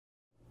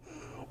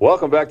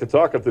Welcome back to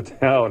Talk of the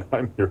Town.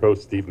 I'm your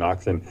host, Steve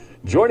Noxen.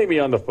 Joining me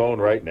on the phone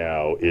right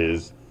now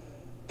is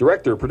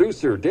director,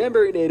 producer,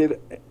 Danbury native,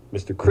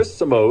 Mr. Chris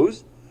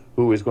Simoes,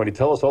 who is going to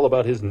tell us all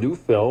about his new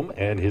film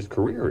and his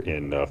career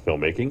in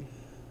filmmaking.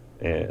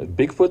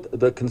 Bigfoot,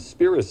 the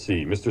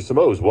Conspiracy. Mr.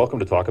 Simoes, welcome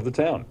to Talk of the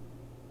Town.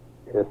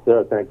 Yes,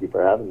 sir. Thank you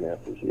for having me. I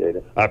appreciate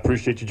it. I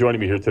appreciate you joining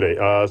me here today.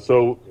 Yes,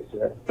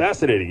 sir.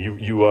 Fascinating.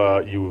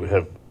 You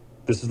have.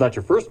 This is not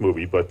your first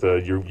movie, but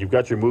you've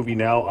got your movie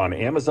now on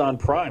Amazon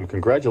Prime.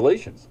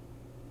 Congratulations.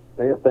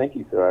 Yeah, thank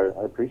you, sir.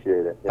 I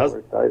appreciate it. Yeah, we're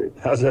excited.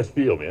 How's that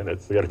feel, man?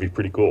 That's got to be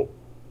pretty cool.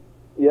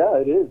 Yeah,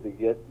 it is. To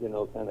get,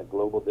 kind of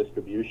global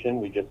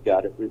distribution. We just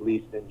got it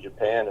released in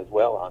Japan as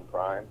well on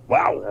Prime.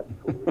 Wow. So that's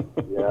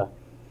cool. Yeah.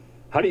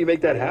 How do you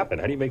make that happen?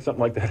 How do you make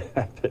something like that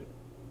happen?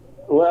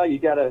 Well, you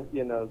got to,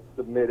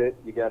 submit it.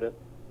 You got to,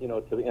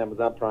 to the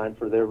Amazon Prime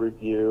for their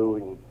review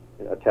and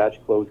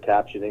attach closed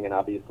captioning. And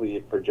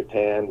obviously for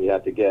Japan, we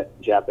have to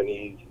get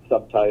Japanese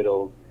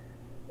subtitles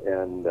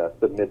and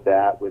submit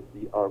that with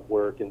the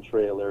artwork and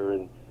trailer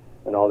and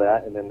all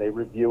that. And then they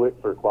review it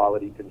for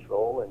quality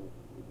control, and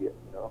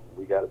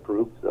we got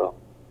approved. So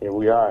here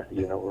we are,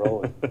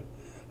 rolling.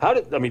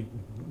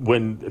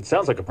 When it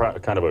sounds like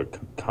kind of a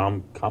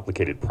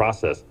complicated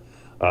process,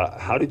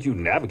 how did you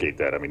navigate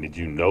that? I mean, did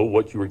you know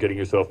what you were getting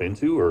yourself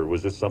into, or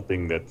was this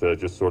something that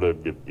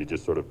you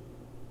just sort of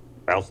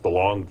bounced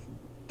along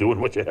doing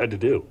what you had to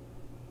do?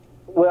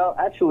 Well,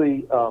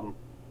 actually,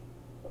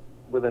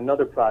 with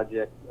another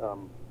project,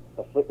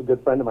 a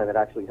good friend of mine that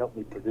actually helped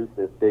me produce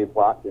this, Dave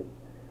Watkins,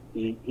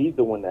 he's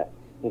the one that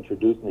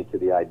introduced me to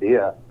the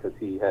idea, because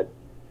he had,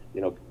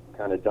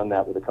 kind of done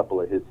that with a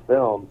couple of his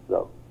films.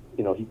 So,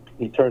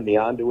 he turned me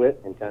onto it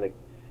and kind of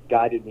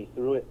guided me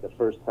through it the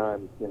first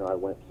time, I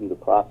went through the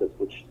process,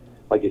 which,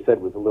 like you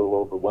said, was a little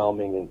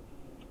overwhelming. And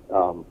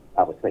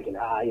I was thinking,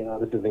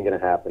 this isn't going to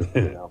happen,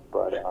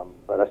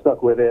 but I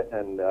stuck with it,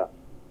 and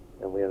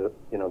we ended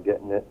up,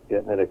 getting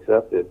it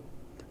accepted.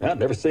 Yeah,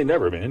 never say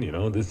never, man.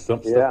 This is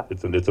some stuff.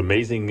 It's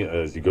amazing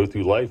as you go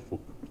through life,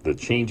 the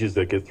changes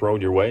that get thrown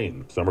your way,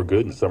 and some are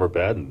good and some are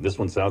bad. And this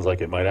one sounds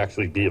like it might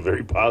actually be a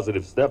very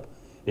positive step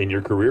in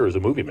your career as a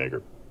movie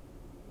maker.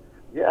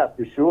 Yeah,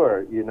 for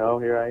sure.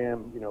 Here I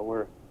am.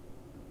 We're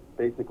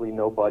basically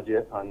no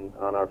budget on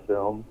our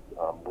films.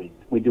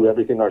 We do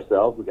everything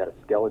ourselves. We got a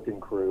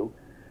skeleton crew.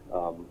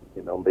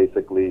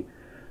 Basically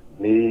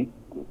me,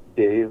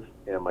 Dave,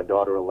 and my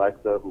daughter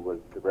Alexa, who was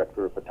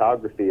director of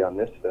photography on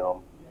this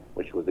film,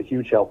 which was a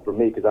huge help for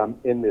me because I'm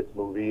in this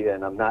movie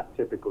and I'm not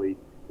typically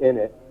in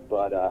it.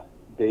 But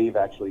Dave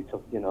actually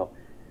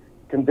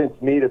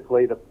convinced me to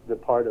play the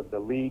part of the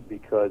lead,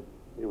 because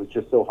it was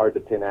just so hard to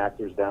pin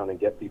actors down and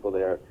get people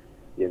there,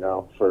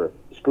 for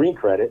screen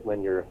credit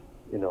when you're,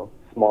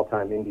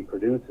 small-time indie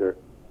producer.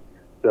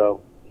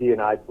 So he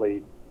and I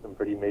played some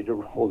pretty major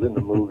roles in the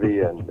movie,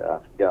 and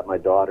got my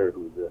daughter,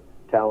 who's a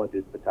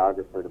talented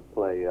photographer,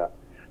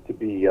 to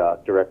be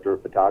director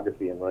of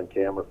photography and run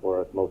camera for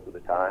us most of the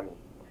time. And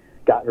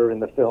got her in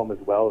the film as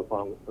well,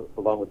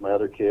 along with my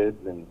other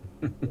kids and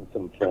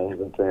some friends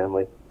and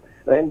family.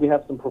 And we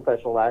have some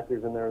professional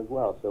actors in there as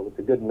well, so it's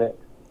a good mix.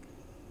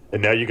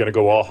 And now you're going to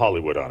go all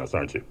Hollywood on us,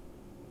 aren't you?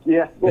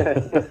 Yeah,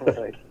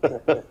 right.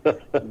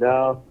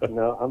 No,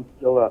 I'm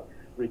still a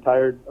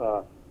retired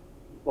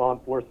law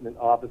enforcement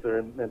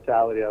officer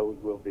mentality. I always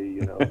will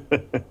be,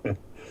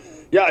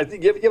 Yeah, I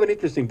think you have an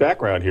interesting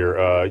background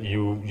here.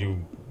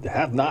 You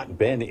have not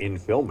been in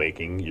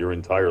filmmaking your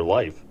entire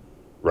life,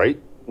 right?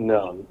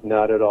 No,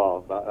 not at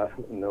all.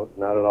 No,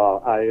 not at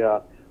all.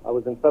 I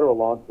was in federal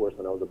law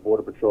enforcement. I was a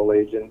Border Patrol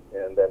agent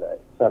and then a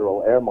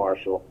federal air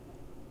marshal,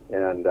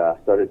 and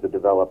started to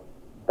develop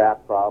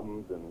back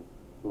problems and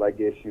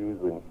leg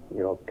issues and,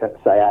 kind of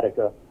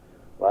sciatica,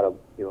 a lot of,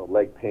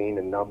 leg pain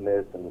and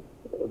numbness. And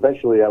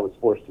eventually I was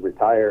forced to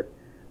retire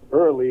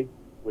early,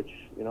 which,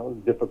 was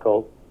a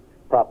difficult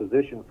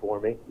proposition for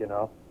me,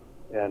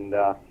 and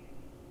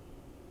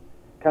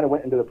kind of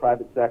went into the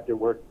private sector,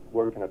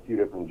 working a few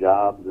different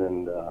jobs,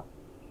 and,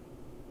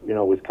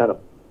 was kind of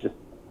just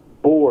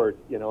bored,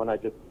 and I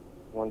just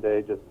one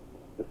day just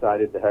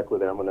decided, to heck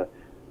with it, I'm going to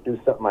do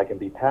something I can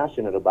be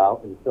passionate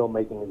about, and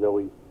filmmaking is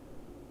always,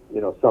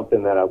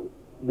 something that I was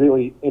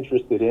really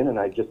interested in, and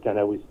I just kind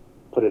of always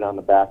put it on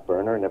the back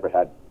burner. I never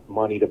had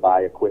money to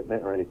buy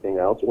equipment or anything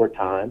else, or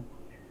time.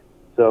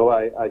 So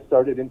I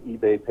started an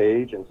eBay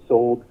page and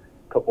sold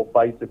a couple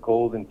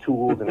bicycles and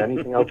tools and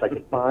anything else I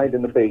could find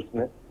in the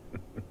basement,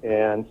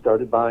 and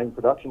started buying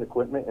production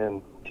equipment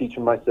and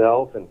teaching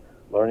myself and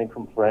learning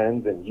from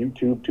friends and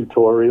YouTube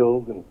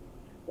tutorials,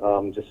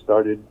 and just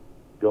started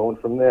going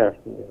from there,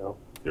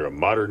 You're a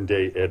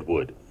modern-day Ed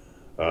Wood.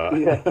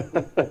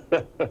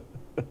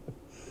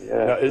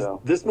 Yeah.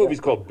 This movie's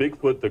called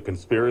Bigfoot, the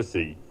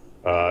Conspiracy.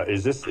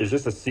 Is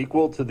this a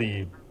sequel to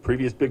the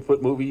previous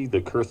Bigfoot movie,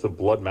 The Curse of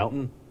Blood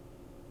Mountain?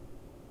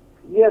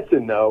 Yes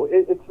and no.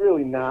 It's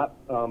really not.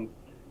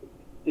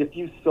 If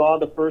you saw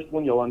the first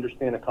one, you'll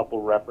understand a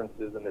couple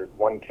references, and there's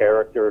one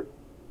character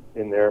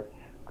in there,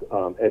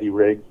 Eddie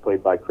Riggs,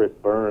 played by Chris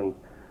Burns,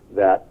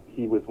 that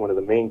he was one of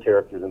the main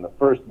characters in the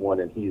first one,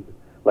 and he's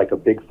like a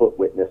Bigfoot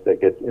witness that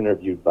gets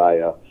interviewed by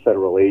a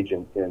federal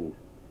agent in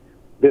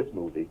this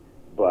movie.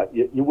 But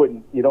you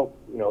don't,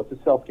 it's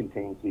a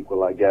self-contained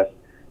sequel, I guess,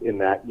 in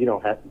that you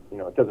don't have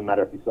to, it doesn't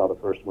matter if you saw the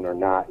first one or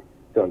not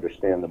to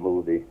understand the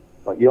movie.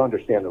 But you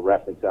understand the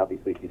reference,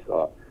 obviously, if you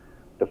saw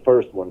the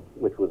first one,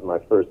 which was my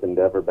first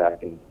endeavor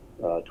back in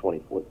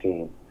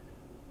 2014.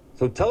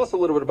 So tell us a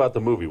little bit about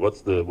the movie.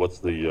 What's the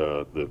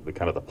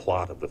kind of the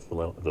plot of the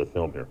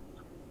film here?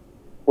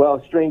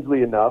 Well,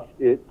 strangely enough,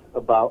 it's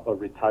about a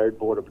retired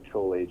Border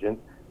Patrol agent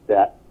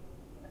that,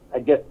 I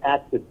guess,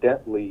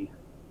 accidentally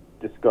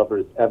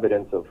discovers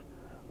evidence of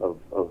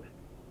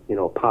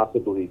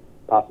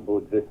possible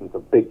existence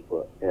of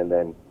Bigfoot, and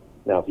then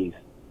now he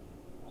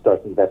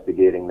starts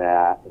investigating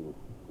that, and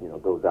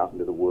goes out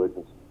into the woods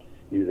and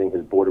using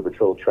his Border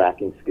Patrol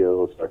tracking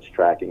skills, starts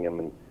tracking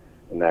him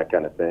and that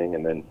kind of thing,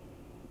 and then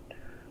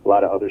a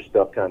lot of other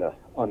stuff kind of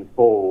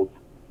unfolds,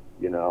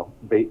 and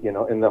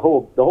the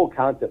whole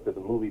concept of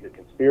the movie, the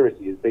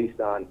conspiracy, is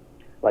based on,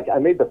 like, I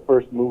made the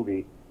first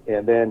movie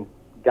and then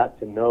got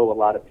to know a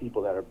lot of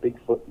people that are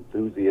Bigfoot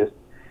enthusiasts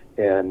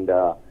and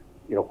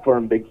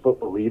firm Bigfoot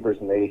believers,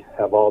 and they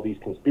have all these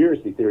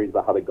conspiracy theories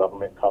about how the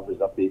government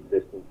covers up the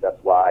existence. That's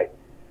why,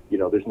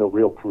 there's no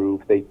real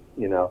proof. If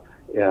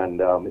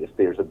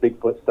there's a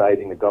Bigfoot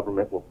sighting, the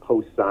government will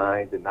post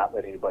signs and not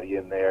let anybody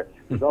in there.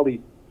 There's all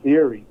these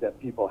theories that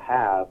people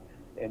have,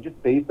 and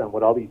just based on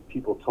what all these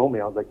people told me,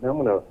 I was like,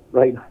 no,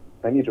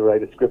 I need to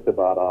write a script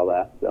about all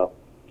that. So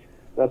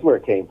that's where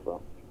it came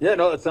from. Yeah,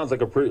 no, that sounds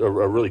like a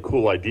really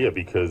cool idea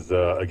because,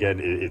 again,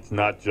 it's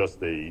not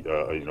just a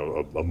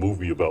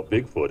movie about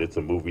Bigfoot. It's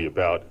a movie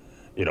about,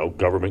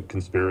 government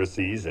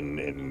conspiracies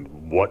and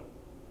what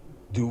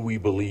do we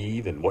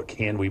believe and what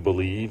can we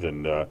believe.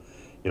 And,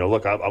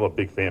 look, I'm a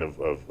big fan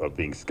of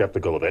being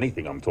skeptical of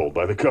anything I'm told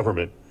by the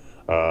government.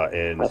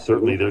 And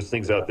certainly there's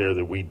things out there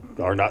that we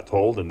are not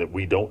told and that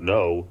we don't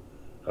know.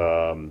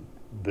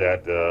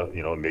 That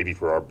maybe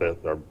for our best,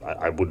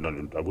 I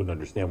wouldn't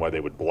understand why they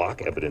would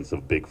block evidence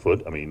of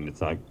Bigfoot. I mean,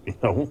 it's not,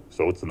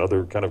 so it's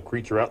another kind of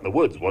creature out in the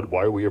woods.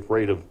 Why are we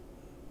afraid of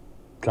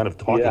kind of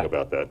talking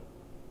about that?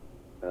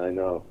 I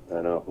know.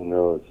 Who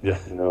knows? Yeah.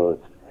 Who knows?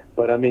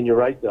 But I mean, you're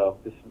right though.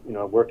 Just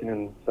working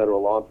in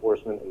federal law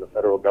enforcement and the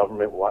federal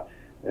government,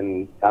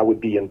 and I would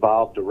be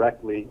involved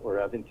directly or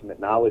have intimate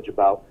knowledge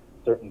about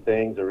certain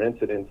things or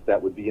incidents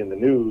that would be in the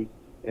news,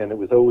 and it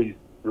was always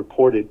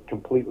reported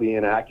completely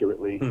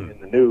inaccurately in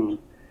the news.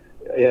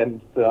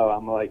 And so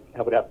I'm like,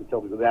 I would have to tell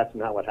people that's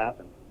not what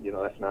happened.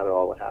 That's not at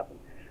all what happened.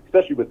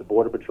 Especially with the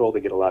Border Patrol, they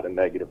get a lot of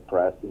negative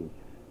press, and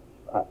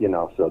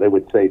so they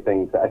would say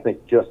things, I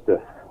think, just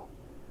to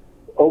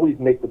always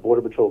make the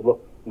Border Patrol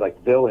look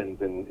like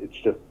villains, and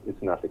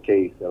it's not the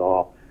case at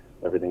all.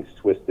 Everything's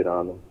twisted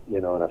on them,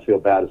 and I feel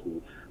bad.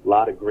 There's a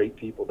lot of great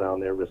people down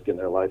there risking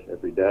their life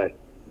every day,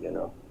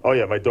 Oh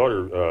yeah, my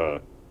daughter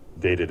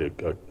dated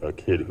a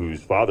kid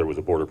whose father was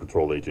a Border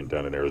Patrol agent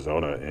down in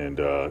Arizona, and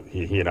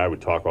he and I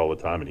would talk all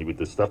the time, and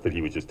the stuff that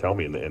he would just tell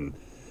me, and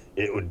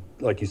it would,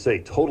 like you say,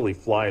 totally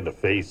fly in the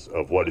face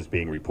of what is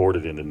being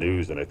reported in the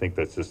news. And I think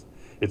it's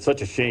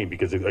such a shame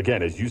because,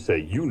 again, as you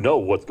say,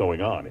 what's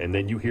going on, and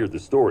then you hear the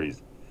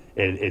stories,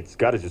 and it's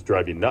got to just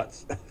drive you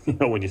nuts,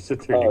 when you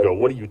sit there and you go,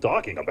 what are you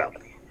talking about?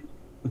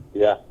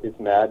 Yeah, it's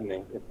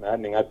maddening.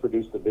 I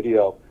produced a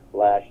video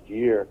last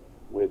year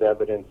with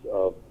evidence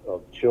of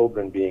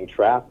children being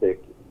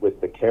trafficked with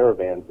the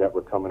caravans that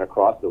were coming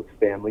across, those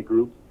family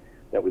groups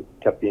that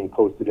kept being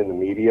posted in the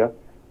media,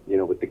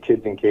 with the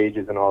kids in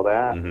cages and all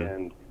that. Mm-hmm.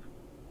 And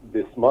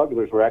the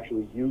smugglers were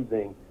actually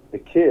using the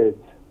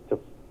kids to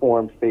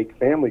form fake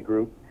family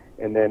groups,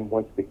 and then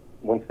once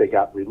they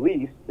got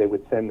released, they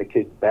would send the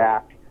kids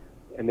back,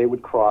 and they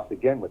would cross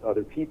again with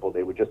other people.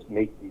 They would just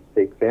make these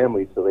fake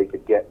families so they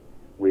could get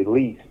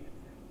released,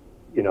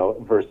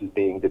 versus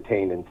being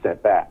detained and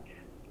sent back.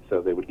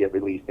 So they would get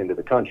released into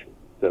the country.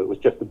 So it was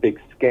just a big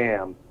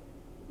scam,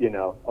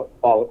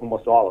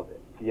 almost all of it,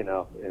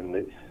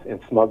 and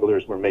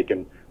smugglers were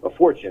making a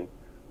fortune,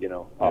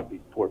 off these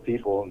poor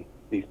people, and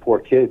these poor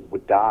kids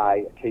would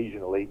die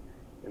occasionally,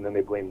 and then they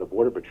blame the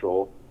Border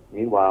Patrol.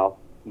 Meanwhile,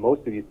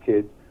 most of these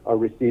kids are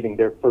receiving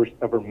their first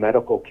ever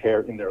medical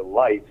care in their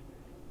life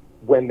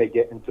when they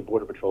get into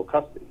Border Patrol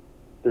custody.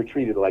 They're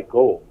treated like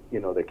gold.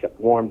 They're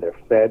kept warm, they're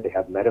fed, they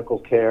have medical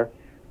care,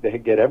 they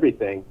get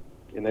everything.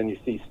 And then you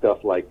see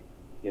stuff like,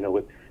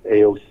 with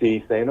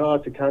AOC saying, "Oh,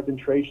 it's a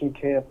concentration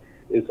camp,"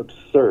 is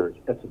absurd.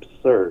 That's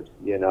absurd,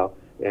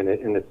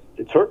 and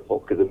it's hurtful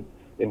because it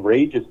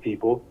enrages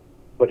people,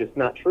 but it's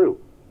not true.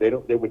 They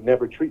would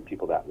never treat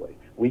people that way.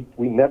 We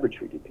never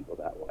treated people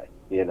that way,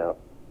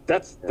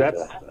 That's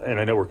and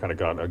I know we're kind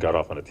of got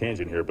off on a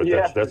tangent here, but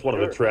that's one of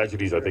the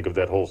tragedies, I think, of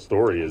that whole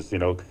story is,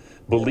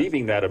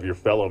 believing that of your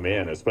fellow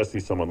man, especially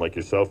someone like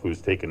yourself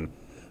who's taken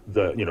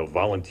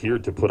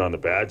volunteered to put on the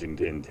badge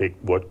and take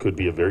what could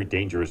be a very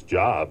dangerous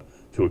job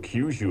to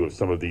accuse you of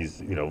some of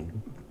these,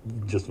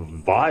 just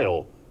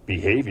vile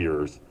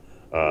behaviors.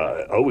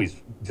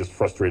 always just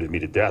frustrated me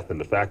to death. And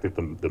the fact that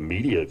the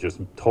media just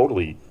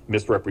totally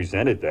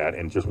misrepresented that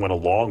and just went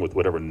along with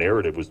whatever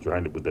narrative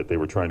that they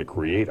were trying to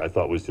create, I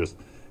thought was just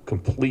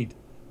complete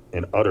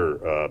and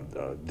utter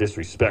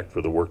disrespect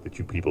for the work that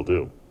you people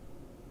do.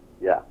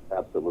 Yeah,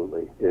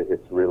 absolutely.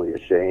 It's really a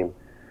shame,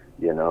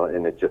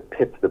 and it just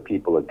pits the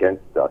people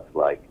against us,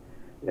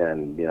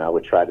 and, I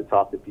would try to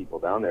talk to people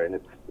down there, and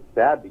it's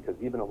sad because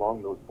even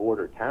along those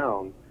border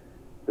towns,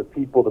 the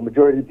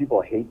majority of the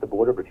people hate the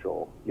Border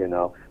Patrol,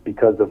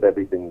 because of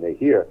everything they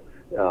hear.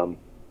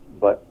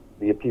 But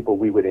the people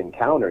we would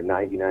encounter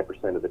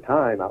 99% of the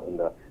time out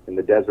in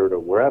the desert or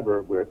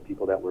wherever, where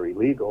people that were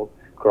illegal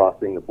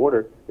crossing the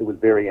border, it was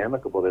very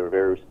amicable. They were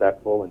very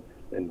respectful,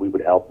 and we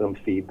would help them,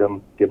 feed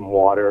them, give them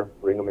water,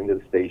 bring them into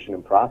the station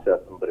and process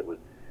them. But it was,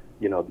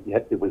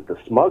 it was the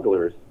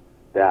smugglers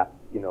that,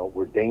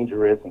 were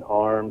dangerous and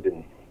armed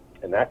and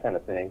that kind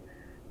of thing.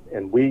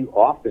 And we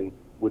often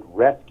would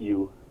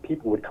rescue,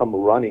 people would come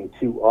running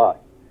to us,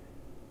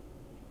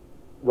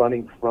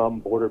 running from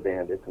border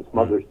bandits and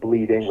smugglers,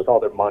 bleeding with all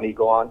their money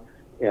gone.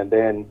 And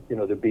then,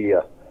 there'd be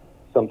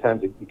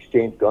sometimes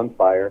exchange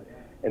gunfire.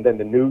 And then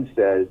the news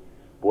says,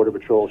 Border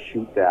Patrol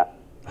shoots at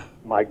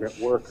migrant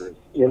workers,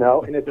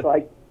 and it's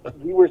like,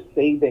 we were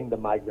saving the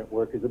migrant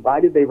workers. And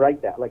why did they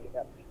write that?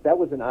 That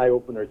was an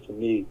eye-opener to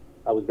me.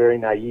 I was very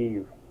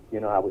naive.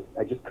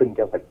 I just couldn't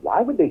get,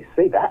 why would they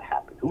say that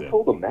happened? Who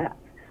told them that?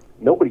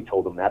 Nobody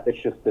told them that. That's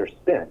just their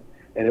spin.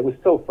 And it was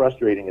so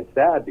frustrating and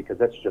sad because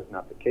that's just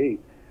not the case,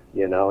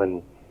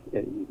 and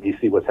you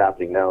see what's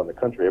happening now in the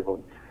country. I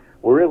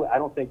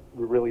don't think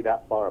we're really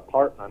that far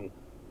apart on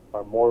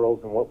our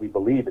morals and what we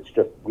believe. It's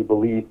just, we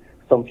believe,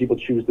 some people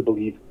choose to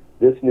believe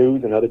this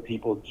news and other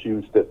people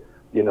choose to,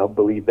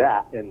 believe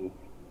that. And,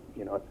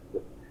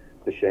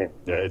 it's a shame.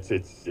 Yeah,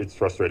 it's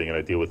frustrating, and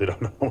I deal with it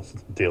on almost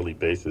a daily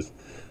basis.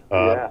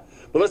 Yeah.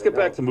 But let's get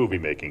back to movie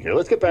making here.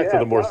 Let's get back to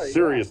the more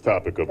serious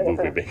topic of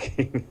movie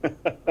making.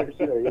 For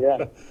sure,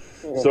 yeah.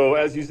 So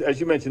as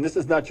you mentioned, this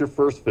is not your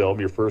first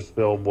film. Your first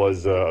film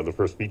was the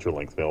first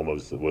feature-length film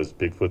was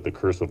Bigfoot: The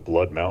Curse of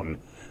Blood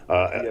Mountain.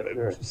 Yes,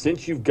 sir.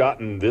 Since you've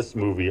gotten this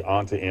movie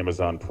onto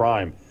Amazon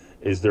Prime,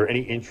 is there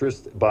any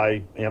interest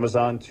by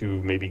Amazon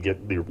to maybe get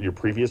your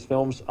previous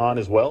films on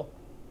as well?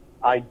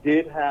 I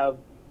did have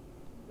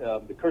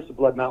The Curse of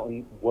Blood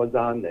Mountain was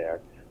on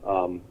there,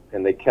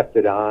 and they kept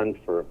it on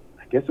for,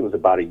 I guess it was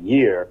about a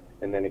year,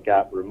 and then it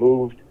got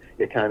removed.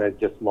 It kind of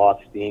just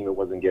lost steam. It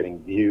wasn't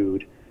getting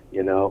viewed,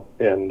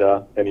 and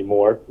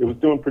anymore. It was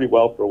doing pretty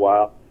well for a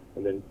while,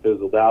 and then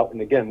fizzled out.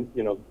 And again,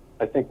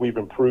 I think we've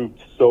improved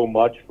so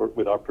much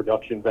with our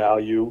production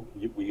value.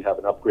 We have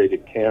an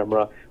upgraded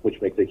camera,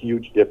 which makes a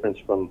huge difference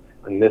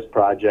in this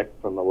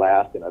project from the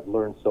last, and I've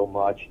learned so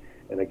much.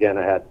 And again,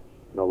 I had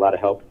a lot of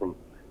help from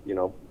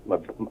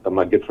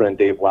my good friend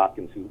Dave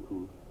Watkins,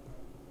 who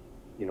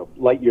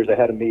light years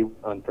ahead of me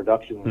on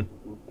production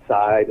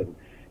side, and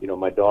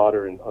my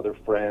daughter and other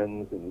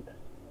friends, and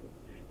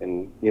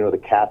the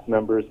cast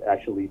members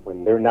actually,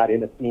 when they're not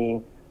in a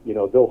scene,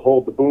 they'll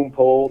hold the boom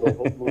pole,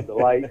 they'll move the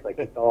lights,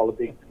 it's all a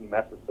big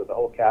mess. So the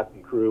whole cast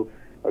and crew,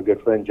 our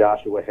good friend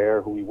Joshua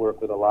Hare, who we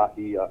work with a lot,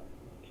 he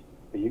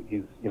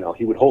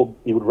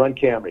would run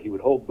camera, he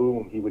would hold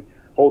boom, he would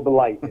hold the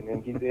light, and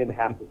then he's in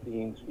half the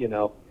scenes,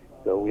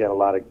 So we had a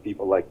lot of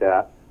people like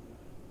that.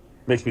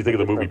 Makes me think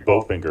of the movie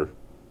Bowfinger.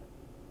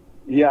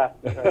 Yeah.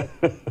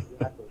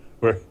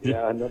 Exactly.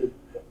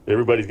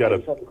 Everybody's got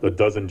a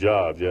dozen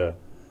jobs, yeah.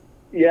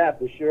 Yeah,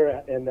 for sure.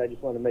 And I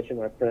just want to mention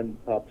our friend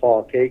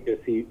Paul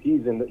Kakis.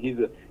 He's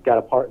got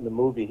a part in the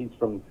movie. He's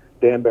from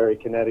Danbury,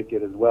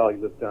 Connecticut as well. He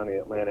lives down in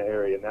the Atlanta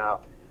area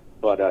now,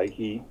 but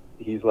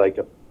he's like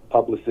a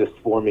publicist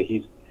for me.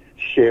 He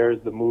shares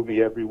the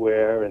movie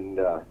everywhere, and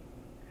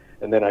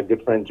then our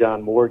good friend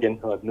John Morgan,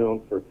 who I've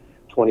known for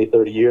 20,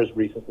 30 years.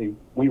 Recently,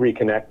 we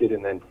reconnected,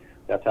 and then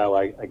that's how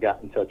I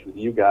got in touch with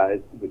you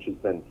guys, which has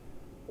been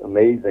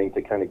amazing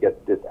to kind of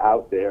get this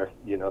out there,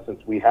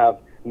 since we have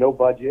no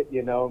budget,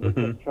 we're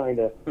just trying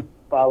to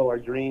follow our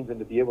dreams, and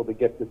to be able to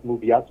get this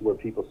movie out to where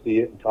people see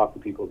it and talk to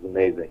people is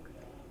amazing.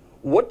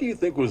 What do you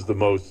think was the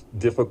most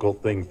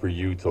difficult thing for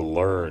you to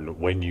learn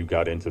when you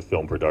got into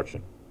film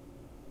production?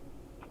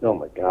 Oh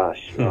my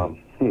gosh,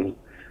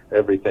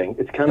 everything.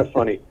 It's kind of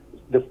funny.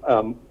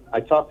 I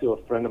talked to a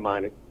friend of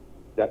mine,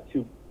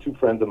 two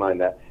friends of mine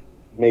that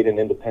made an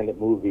independent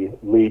movie,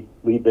 Lee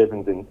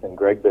Bivens and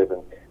Greg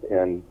Bivens,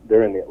 and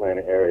they're in the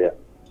Atlanta area.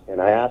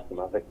 And I asked them,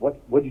 I was like,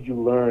 what did you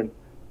learn,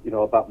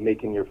 about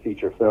making your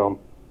feature film,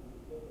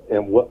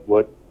 and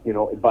what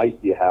advice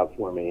do you have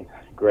for me?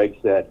 Greg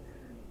said,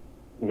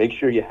 make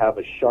sure you have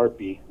a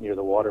Sharpie near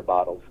the water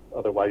bottles,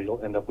 otherwise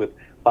you'll end up with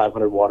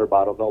 500 water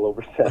bottles all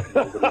over set.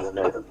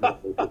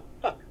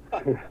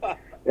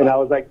 And I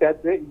was like,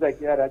 that's it? He's like,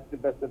 yeah, that's the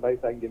best advice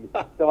I can give you.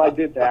 So I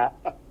did that.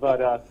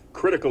 But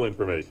critical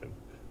information.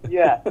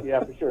 Yeah,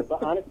 for sure.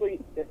 But honestly,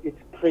 it's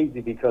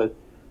crazy because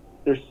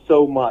there's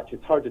so much.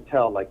 It's hard to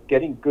tell.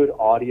 Getting good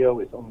audio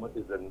is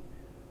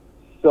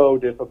so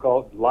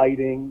difficult.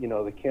 Lighting,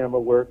 the camera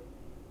work,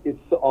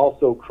 it's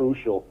also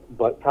crucial.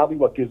 But probably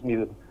what gives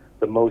me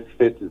the most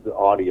fits is the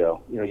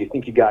audio. You know, you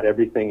think you got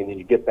everything, and then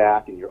you get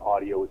back, and your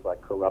audio is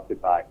like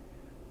corrupted by,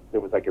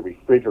 there was like a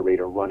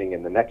refrigerator running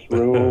in the next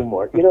room,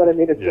 or you know what I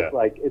mean? It's just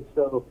like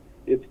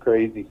it's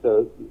crazy.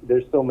 So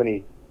there's so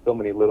many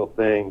little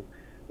things.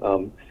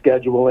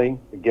 Scheduling,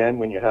 again,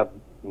 when you have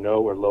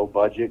no or low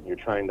budget, and you're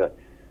trying to,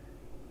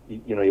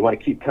 you know, you want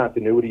to keep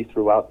continuity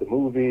throughout the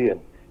movie,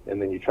 and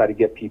then you try to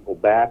get people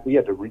back. We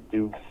had to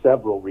do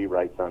several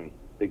rewrites on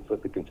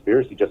Bigfoot the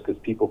Conspiracy just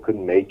because people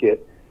couldn't make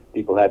it.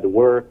 People had to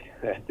work,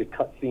 had to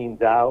cut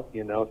scenes out,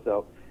 you know.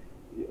 So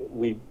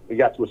we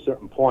got to a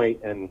certain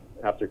point, and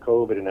after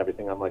COVID and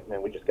everything, I'm like,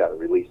 man, we just got to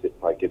release it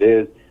like it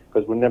is,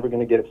 because we're never going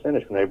to get it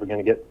finished. We're never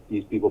going to get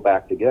these people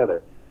back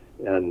together,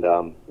 and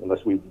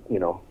unless we, you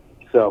know.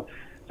 So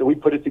we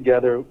put it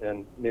together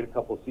and made a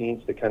couple of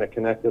scenes to kind of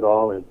connect it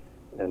all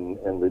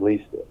and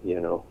released it,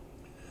 you know.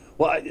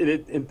 Well,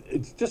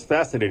 it's just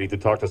fascinating to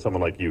talk to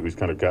someone like you who's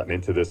kind of gotten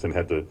into this and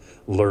had to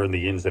learn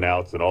the ins and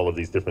outs and all of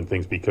these different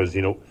things, because,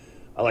 you know,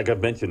 like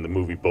I've mentioned, the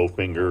movie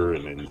Bowfinger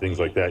and things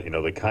like that, you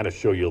know, they kind of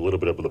show you a little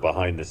bit of the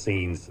behind the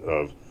scenes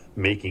of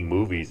making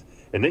movies.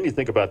 And then you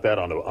think about that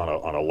on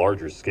a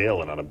larger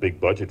scale and on a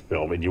big budget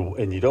film, and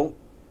you don't,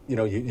 you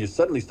know, you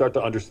suddenly start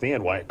to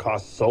understand why it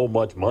costs so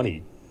much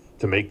money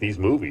to make these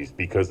movies,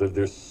 because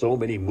there's so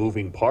many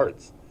moving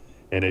parts.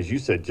 And as you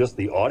said, just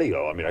the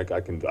audio, I mean,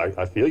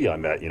 I feel you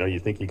on that. You know, you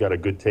think you got a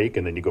good take,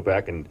 and then you go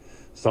back and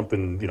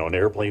something, you know, an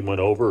airplane went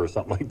over or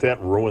something like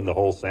that, ruined the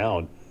whole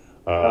sound.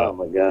 Oh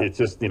my God! It's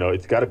just, you know,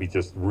 it's got to be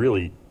just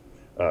really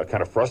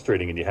kind of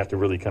frustrating, and you have to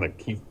really kind of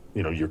keep,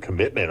 you know, your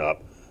commitment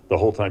up the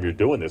whole time you're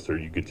doing this, or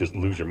you could just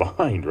lose your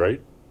mind, right?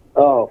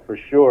 Oh, for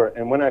sure.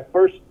 And when I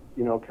first,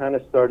 you know, kind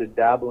of started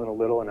dabbling a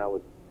little, and I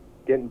was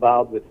getting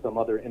involved with some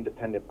other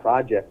independent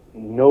projects,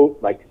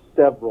 like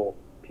several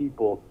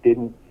people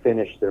didn't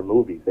finish their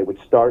movies. They would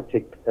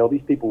all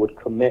these people would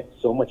commit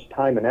so much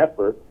time and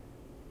effort,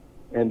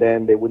 and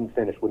then they wouldn't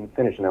finish.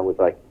 And I was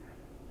like,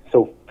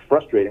 so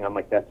frustrating. I'm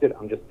like, that's it.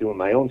 I'm just doing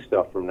my own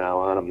stuff from now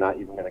on. I'm not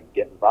even going to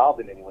get involved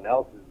in anyone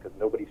else's, because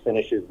nobody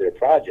finishes their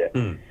project.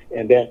 And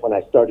then when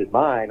I started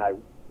mine,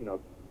 you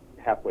know,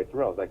 halfway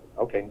through, I was like,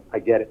 okay, I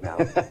get it now.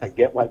 I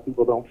get why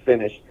people don't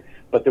finish,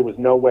 but there was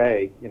no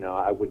way, you know,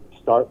 I would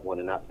start one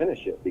and not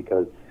finish it,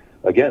 because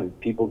again,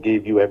 people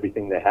gave you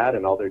everything they had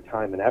and all their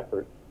time and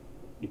effort.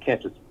 You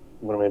can't just,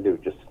 what am I going to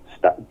do? Just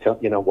stop,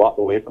 you know, walk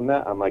away from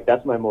that? I'm like,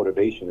 that's my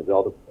motivation, is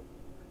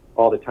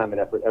all the time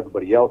and effort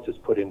everybody else has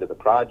put into the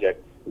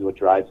project is what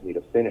drives me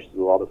to finish,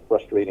 through all the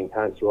frustrating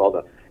times, through all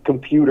the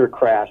computer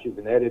crashes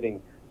and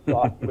editing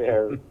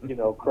software, you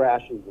know,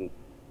 crashes, and,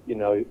 you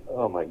know,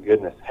 oh my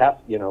goodness.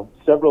 You know,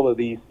 several of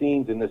these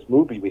scenes in this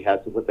movie, we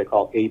had what they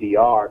call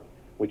ADR,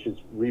 which is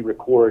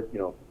re-record,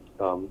 you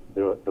know,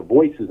 the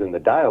voices and the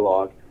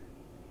dialogue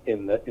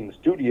in a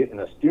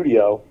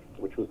studio,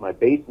 which was my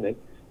basement,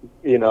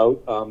 you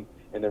know,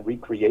 and then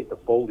recreate the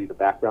Foley, the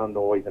background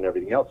noise and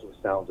everything else, so it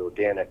sounds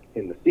organic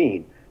in the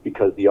scene,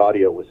 because the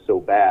audio was so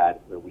bad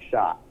that we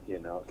shot, you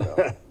know.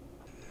 So.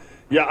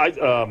 Yeah,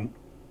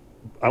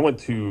 I went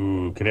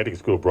to Connecticut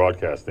School of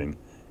Broadcasting,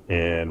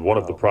 and one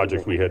of the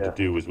projects we had to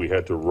do was we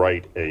had to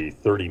write a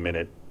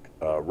 30-minute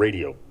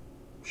radio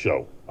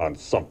show on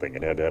something.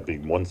 It had to be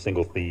one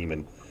single theme,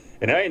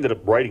 and I ended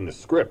up writing the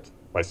script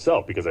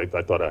myself, because I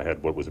thought I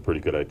had what was a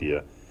pretty good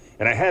idea.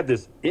 And I had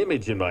this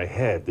image in my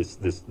head,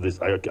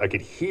 I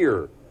could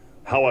hear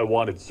how I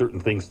wanted certain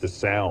things to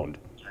sound,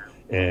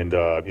 and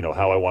you know,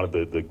 how I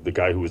wanted the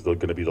guy who was going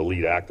to be the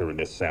lead actor in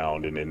this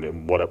sound,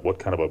 and what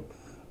kind of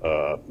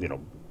a you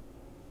know,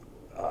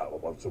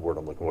 what's the word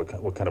I'm looking for?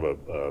 What kind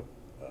of a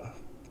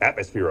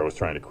atmosphere I was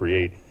trying to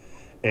create.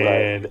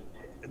 And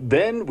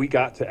then we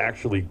got to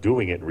actually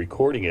doing it and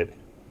recording it,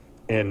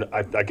 and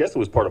I guess it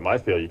was part of my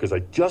failure, because I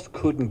just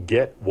couldn't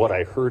get what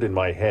I heard in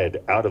my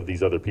head out of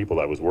these other people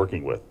I was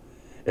working with.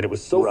 And it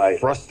was so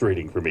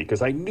frustrating for me,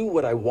 because I knew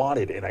what I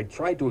wanted, and I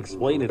tried to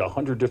explain it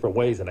 100 different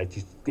ways, and I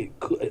just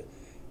couldn't.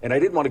 And I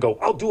didn't want to go,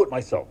 I'll do it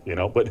myself, you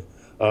know. But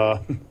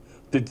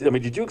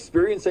did you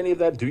experience any of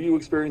that? Do you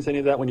experience any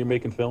of that when you're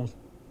making films?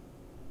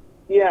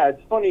 Yeah,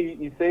 it's funny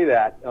you say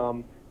that.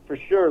 For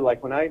sure,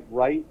 like when I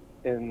write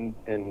and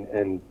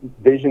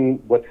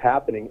vision what's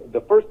happening,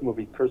 the first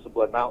movie, Curse of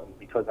Blood Mountain,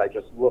 because I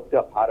just looked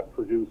up how to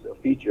produce a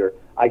feature,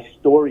 I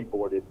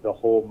storyboarded the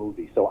whole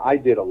movie. So I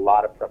did a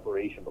lot of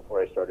preparation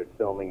before I started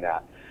filming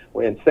that.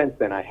 And since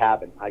then I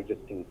haven't.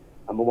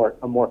 I'm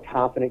more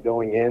confident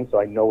going in, so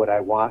I know what I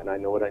want and I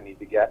know what I need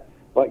to get.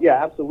 But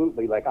yeah,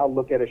 absolutely. Like, I'll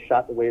look at a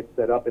shot, the way it's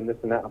set up and this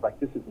and that, and I'm like,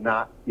 this is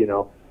not, you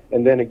know.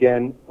 And then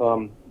again,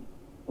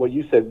 what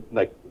you said,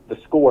 like the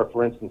score,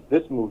 for instance,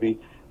 this movie,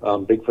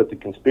 Bigfoot the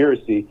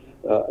Conspiracy,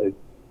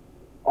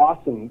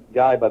 awesome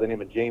guy by the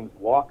name of James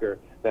Walker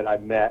that I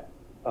met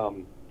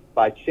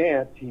by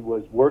chance. He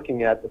was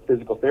working at the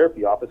physical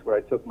therapy office where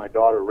I took my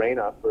daughter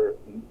Raina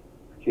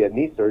she had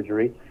knee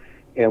surgery,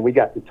 and we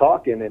got to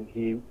talking, and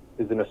he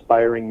is an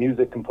aspiring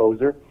music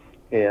composer,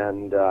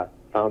 and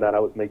found out I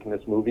was making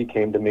this movie,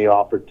 came to me,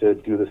 offered to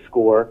do the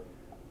score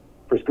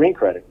for screen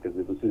credit, because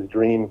it was his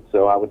dream.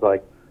 So I was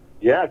like,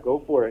 yeah,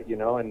 go for it,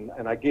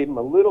 and I gave him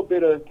a little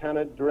bit of kind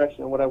of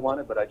direction on what I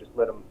wanted, but I just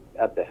let him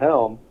at the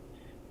helm.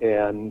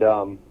 And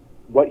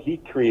what he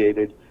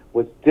created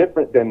was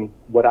different than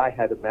what I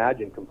had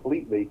imagined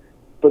completely,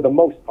 for the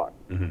most part.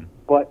 Mm-hmm.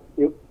 But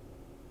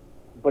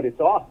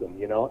it's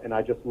awesome, and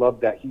I just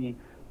love that he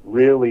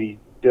really,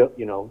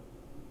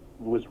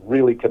 was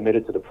really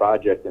committed to the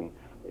project and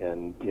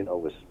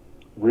was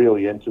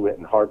really into it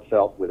and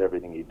heartfelt with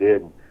everything he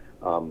did.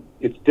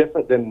 It's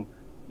different than,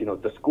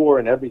 the score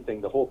and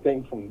everything. The whole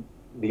thing from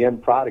the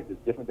end product is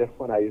different than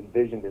what I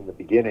envisioned in the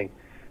beginning.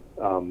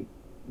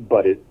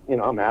 But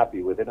I'm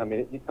happy with it. I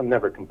mean, I'm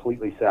never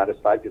completely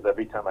satisfied, because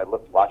every time I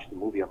watch the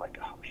movie, I'm like,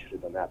 oh, we should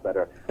have done that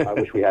better. I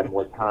wish we had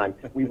more time.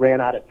 We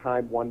ran out of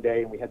time one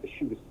day, and we had to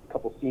shoot a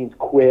couple scenes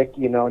quick,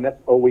 and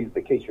that's always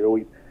the case. You're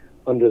always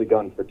under the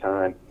gun for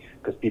time,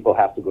 because people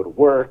have to go to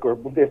work or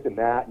this and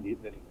that, and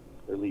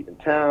they're leaving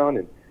town.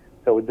 And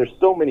so there's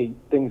so many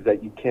things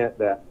that you can't,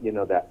 that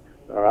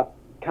are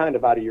kind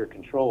of out of your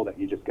control, that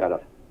you just got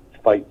to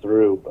fight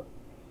through.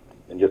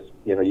 And just,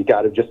 you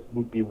got to just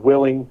be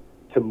willing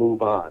to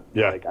move on.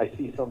 Yeah. Like, I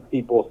see some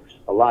people,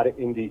 a lot of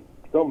indie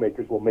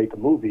filmmakers will make a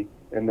movie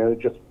and they'll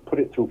just put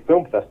it through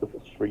film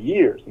festivals for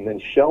years and then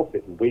shelf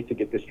it and wait to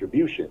get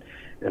distribution.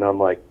 And I'm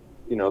like,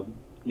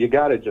 you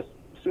got to just,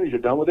 as soon as you're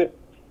done with it,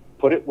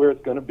 put it where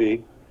it's going to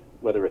be,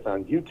 whether it's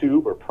on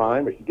YouTube or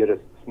Prime, or you get a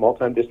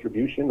small-time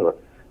distribution, or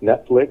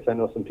Netflix. I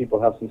know some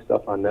people have some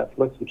stuff on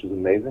Netflix, which is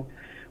amazing.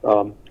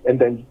 And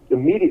then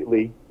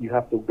immediately you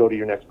have to go to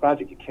your next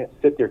project. You can't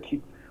sit there,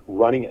 keep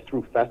running it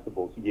through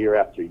festivals year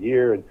after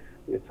year, and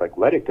it's like,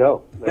 let it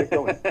go.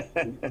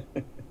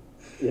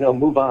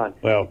 Move on.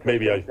 Well,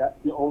 maybe that's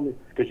the only,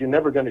 because you're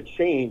never going to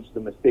change the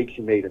mistakes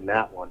you made in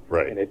that one.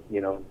 Right. And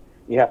you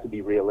have to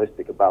be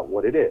realistic about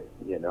what it is.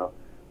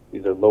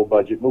 These are low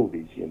budget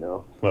movies.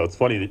 Well, it's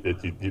funny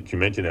that you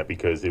mentioned that,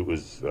 because it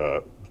was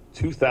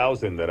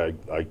 2000 that I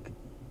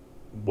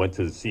went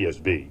to the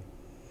CSB,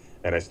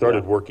 and I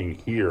started working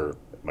here,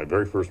 my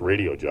very first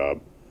radio job,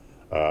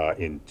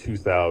 in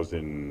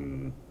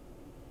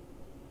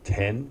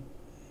 2010.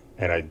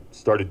 And I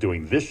started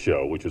doing this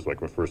show, which was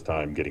like my first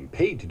time getting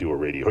paid to do a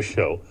radio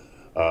show.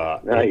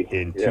 Nice.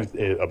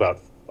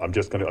 I'm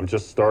just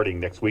starting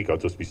next week. I'll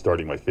just be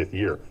starting my 5th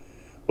year.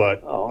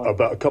 But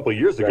about a couple of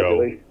years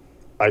ago,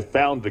 I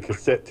found the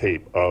cassette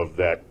tape of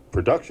that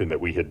production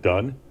that we had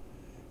done.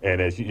 And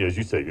as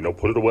you say,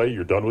 put it away.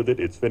 You're done with it.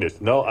 It's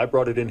finished. No, I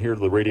brought it in here to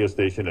the radio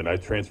station, and I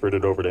transferred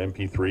it over to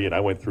MP3, and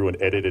I went through and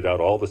edited out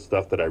all the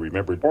stuff that I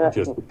remembered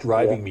just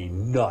driving me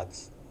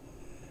nuts.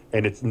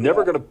 And it's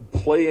never going to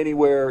play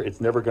anywhere. It's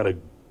never going to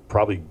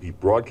probably be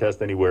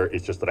broadcast anywhere.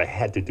 It's just that I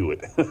had to do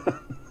it.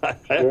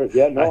 Sure.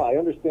 Yeah, no, I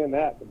understand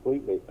that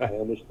completely. I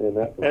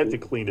had to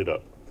clean it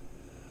up.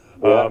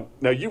 Yeah.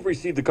 Now, you've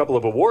received a couple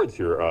of awards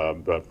here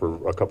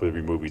for a couple of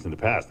your movies in the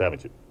past,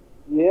 haven't you?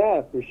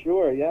 Yeah, for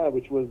sure. Yeah,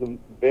 which was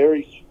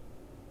very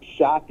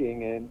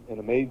shocking and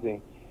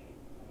amazing.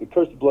 The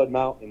Curse of Blood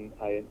Mountain,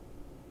 I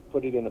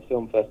put it in a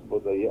film festival,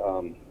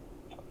 the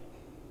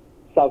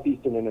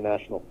Southeastern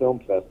International Film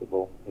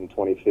Festival in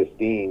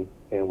 2015,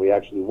 and we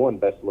actually won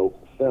Best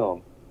Local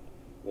Film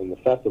in the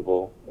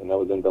festival, and that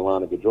was in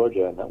Dahlonega,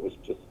 Georgia, and that was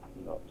just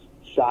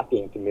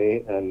shocking to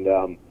me. And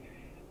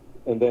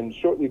then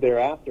shortly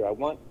thereafter, it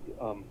was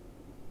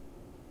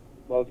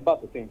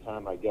about the same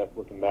time, I guess,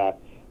 looking back,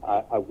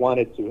 I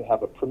wanted to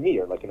have a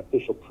premiere, like an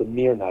official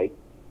premiere night.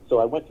 So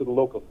I went to the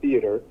local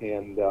theater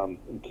in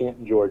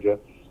Canton, Georgia,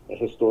 a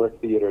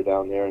historic theater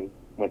down there, and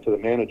went to the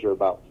manager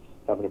about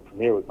having a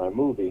premiere with my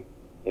movie.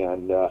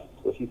 And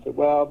so he said,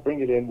 well,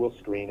 bring it in, we'll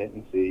screen it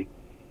and see.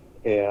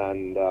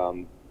 And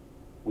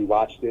we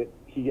watched it.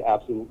 He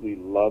absolutely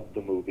loved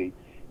the movie.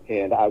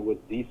 And I was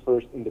the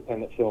first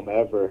independent film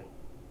ever,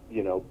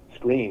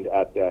 screened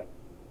at that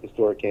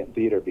historic Canton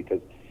Theater,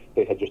 because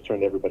they had just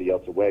turned everybody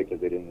else away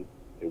because they didn't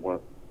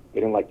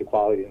like the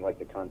quality, didn't like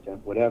the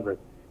content, whatever.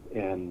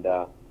 And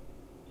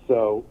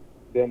so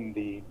then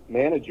the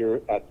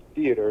manager at the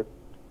theater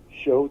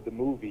showed the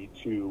movie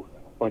to a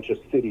bunch of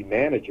city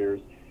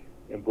managers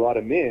and brought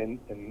them in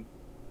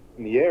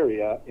the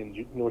area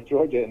in North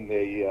Georgia, in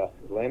the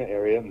Atlanta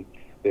area, and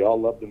they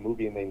all loved the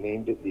movie, and they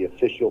named it the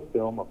official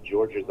film of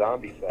Georgia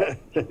Zombie Fest,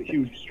 which is a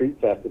huge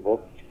street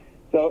festival.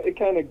 So it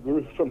kind of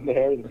grew from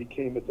there and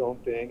became its own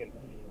thing, and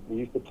we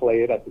used to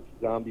play it at the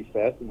Zombie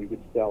Fest, and we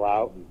would sell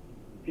out, and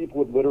people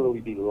would literally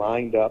be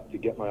lined up to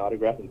get my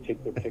autograph and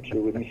take their picture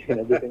with me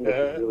and everything, which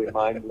was really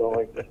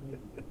mind-blowing.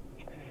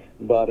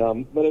 But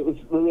it was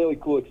a really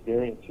cool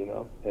experience,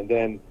 And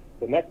then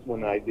the next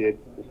one I did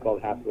was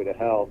called Halfway to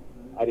Hell.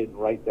 I didn't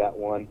write that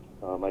one.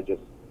 I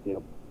just,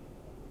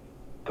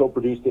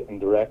 co-produced it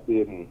and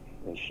directed and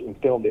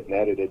filmed it and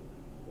edited.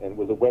 And it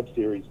was a web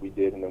series we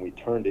did, and then we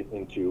turned it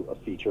into a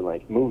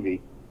feature-length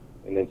movie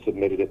and then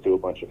submitted it to a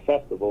bunch of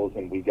festivals,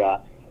 and we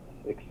got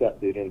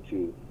accepted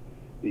into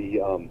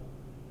the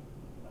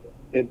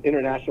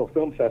International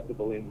Film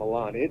Festival in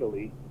Milan,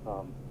 Italy.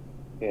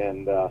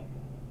 And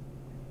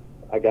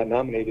I got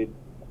nominated,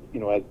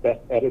 as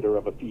best editor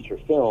of a feature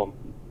film,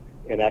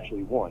 and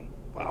actually won.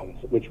 Wow.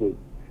 Which was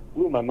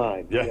blew my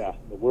mind. Yeah.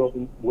 The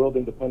World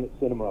Independent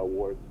Cinema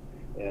Awards,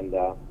 and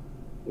it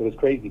was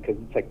crazy because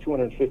it's like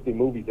 250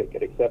 movies that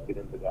get accepted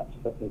into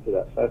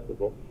that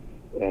festival,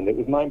 and it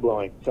was mind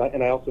blowing. So,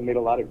 and I also made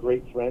a lot of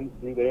great friends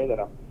through there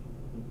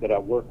that I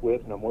work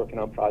with, and I'm working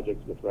on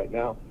projects with right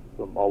now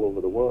from all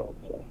over the world.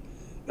 So.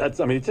 It's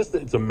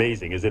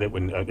amazing, isn't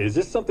it? Is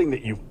this something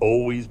that you've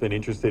always been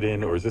interested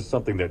in, or is this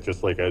something that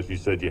just like, as you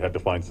said, you had to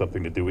find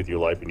something to do with your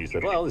life and you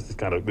said, well,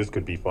 this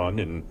could be fun,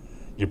 and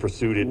you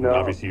pursued it, and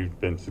obviously you've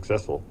been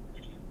successful?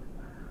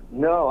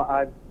 No,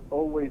 I've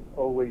always,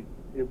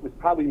 it was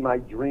probably my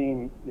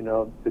dream,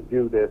 to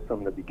do this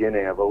from the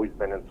beginning. I've always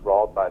been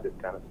enthralled by this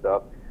kind of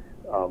stuff.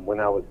 I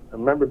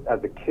remember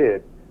as a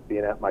kid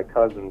being at my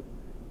cousin's,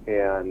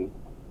 and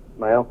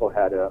my uncle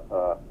had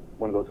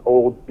one of those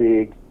old,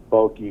 big,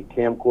 bulky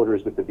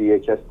camcorders with the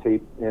VHS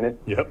tape in it.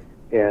 Yep.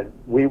 And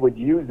we would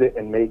use it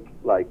and make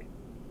like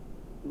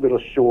little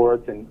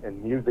shorts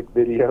and music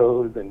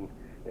videos, and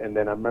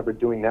then I remember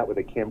doing that with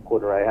a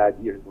camcorder I had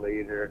years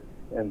later,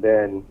 and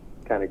then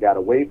kind of got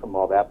away from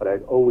all that, but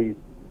I'd always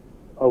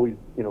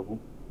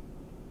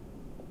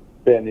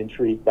been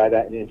intrigued by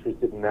that and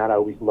interested in that. I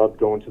always loved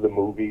going to the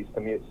movies. I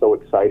mean, it's so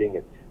exciting.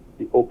 It's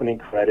the opening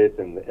credits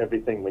and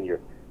everything when you're,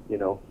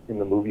 in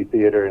the movie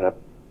theater, and I've,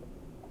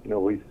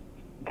 always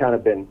kind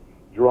of been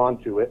drawn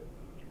to it.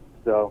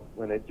 So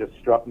when it just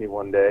struck me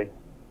one day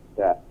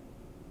that,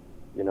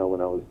 when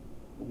I was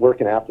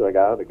working after I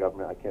got out of the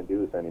government, I can't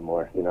do this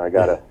anymore. I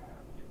gotta.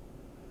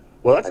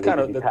 Well, that's kind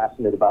of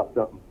passionate about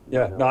something.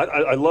 Yeah, no,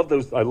 I love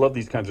those. I love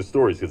these kinds of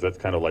stories because that's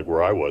kind of like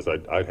where I was.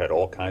 I'd had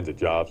all kinds of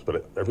jobs,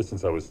 but ever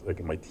since I was like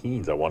in my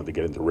teens, I wanted to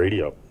get into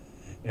radio,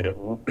 and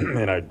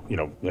and I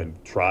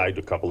and tried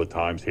a couple of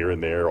times here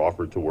and there,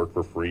 offered to work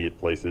for free at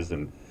places,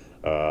 and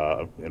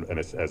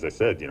as I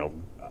said,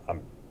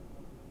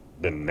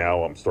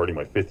 now I'm starting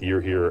my 5th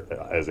year here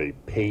as a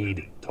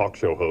paid talk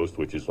show host,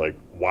 which is like,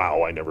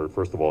 wow, I never,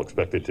 first of all,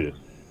 expected to.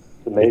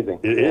 It's amazing.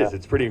 It is.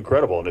 It's pretty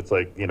incredible. And it's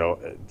like,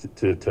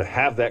 to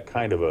have that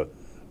kind of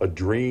a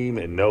dream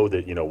and know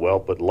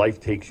that, but life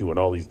takes you in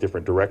all these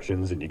different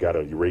directions, and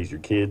you raise your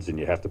kids and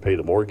you have to pay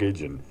the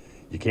mortgage, and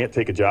you can't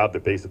take a job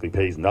that basically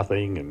pays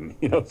nothing. And,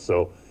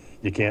 so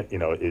you can't,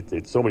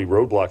 it's so many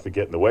roadblocks that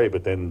get in the way,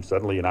 but then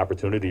suddenly an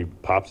opportunity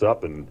pops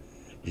up and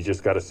you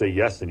just got to say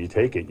yes, and you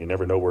take it. You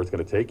never know where it's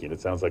going to take you. And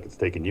it sounds like it's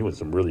taken you in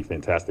some really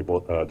fantastic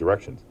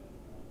directions.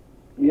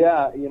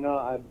 Yeah.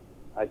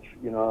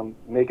 I'm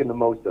making the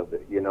most of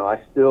it.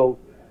 I still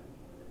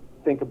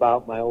think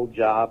about my old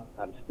job.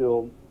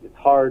 It's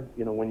hard,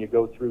 when you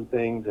go through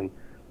things, and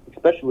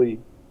especially,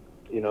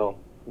 in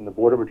the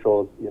Border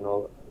Patrol,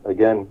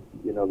 again,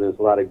 there's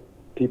a lot of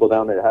people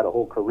down there that had a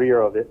whole career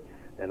of it,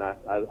 and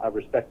I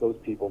respect those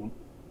people,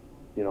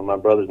 my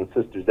brothers and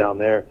sisters down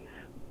there,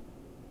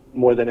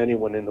 more than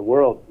anyone in the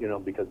world,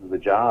 because of the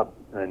job.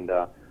 And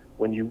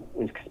when you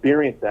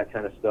experience that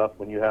kind of stuff,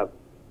 when you have,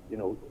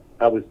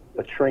 I was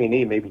a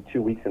trainee maybe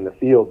 2 weeks in the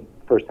field,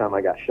 first time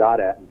I got shot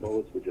at, and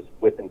bullets were just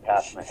whipping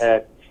past my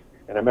head.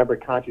 And I remember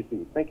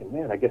consciously thinking,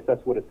 man, I guess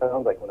that's what it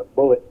sounds like when a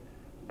bullet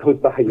goes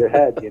by your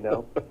head,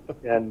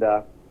 And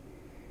I'll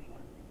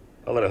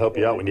let it help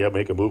you out when you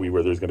make a movie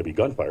where there's going to be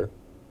gunfire.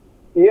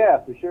 Yeah,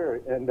 for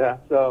sure. And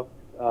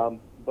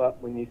but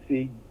when you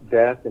see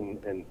death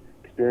and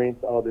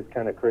experience all this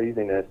kind of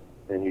craziness,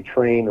 and you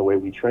train the way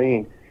we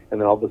trained,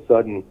 and then all of a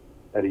sudden,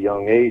 at a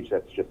young age,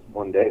 that's just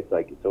one day, it's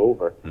like it's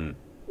over.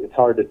 It's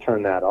hard to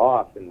turn that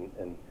off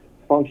and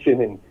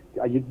function, and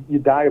you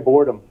die of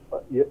boredom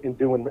in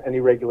doing any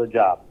regular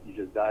job. You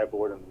just die of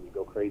boredom and you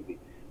go crazy.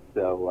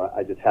 So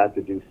I just had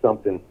to do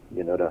something,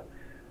 to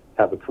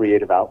have a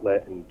creative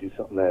outlet and do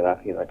something that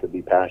I could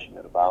be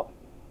passionate about,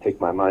 take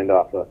my mind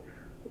off of,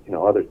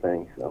 other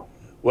things. So.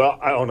 Well,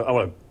 I want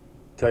to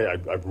tell you,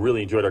 I've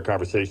really enjoyed our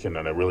conversation,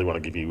 and I really want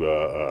to give you,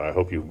 I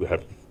hope you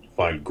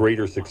find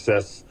greater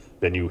success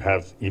than you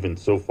have even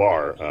so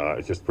far.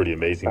 It's just pretty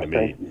amazing to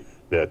me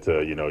that,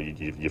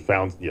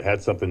 you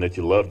had something that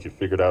you loved, you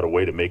figured out a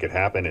way to make it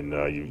happen, and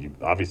you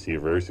obviously are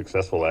very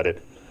successful at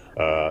it.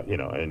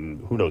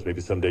 And who knows,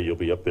 maybe someday you'll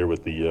be up there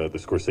with the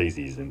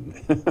Scorseses and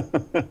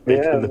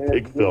making the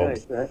big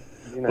films. Nice,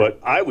 right? But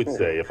I would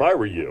say, if I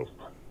were you,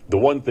 the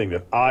one thing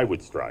that I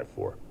would strive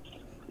for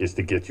is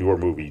to get your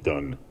movie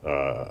done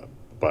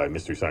by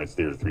Mystery Science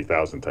Theater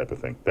 3000 type of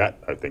thing. That,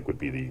 I think, would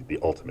be the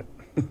ultimate.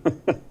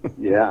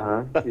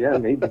 Yeah, huh? Yeah,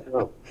 maybe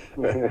so.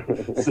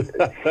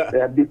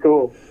 That'd be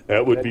cool.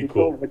 That would be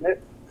cool. Wouldn't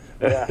it?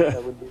 Yeah,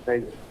 that would be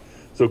amazing.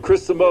 So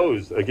Chris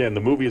Simoes, again,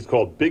 the movie is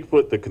called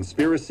Bigfoot, The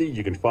Conspiracy.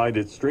 You can find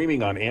it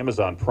streaming on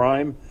Amazon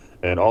Prime,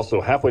 and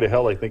also Halfway to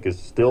Hell, I think, is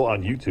still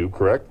on YouTube,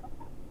 correct?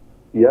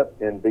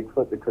 Yep, and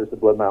Bigfoot, The Curse of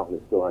Blood Mountain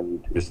is still on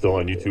YouTube. It's still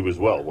on YouTube as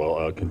well.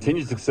 Well,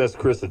 continued success,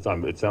 Chris. It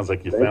sounds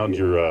like you found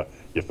your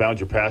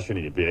passion,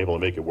 and you've been able to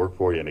make it work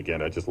for you. And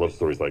again, I just love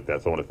stories like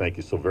that. So I want to thank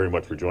you so very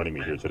much for joining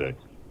me here today.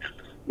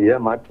 Yeah,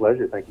 my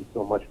pleasure. Thank you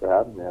so much for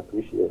having me. I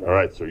appreciate it. All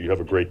right, so you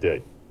have a great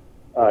day.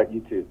 All right,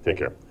 you too. Take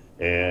care.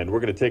 And we're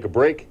going to take a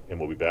break, and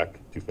we'll be back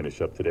to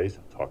finish up today's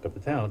Talk of the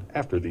Town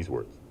after these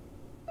words.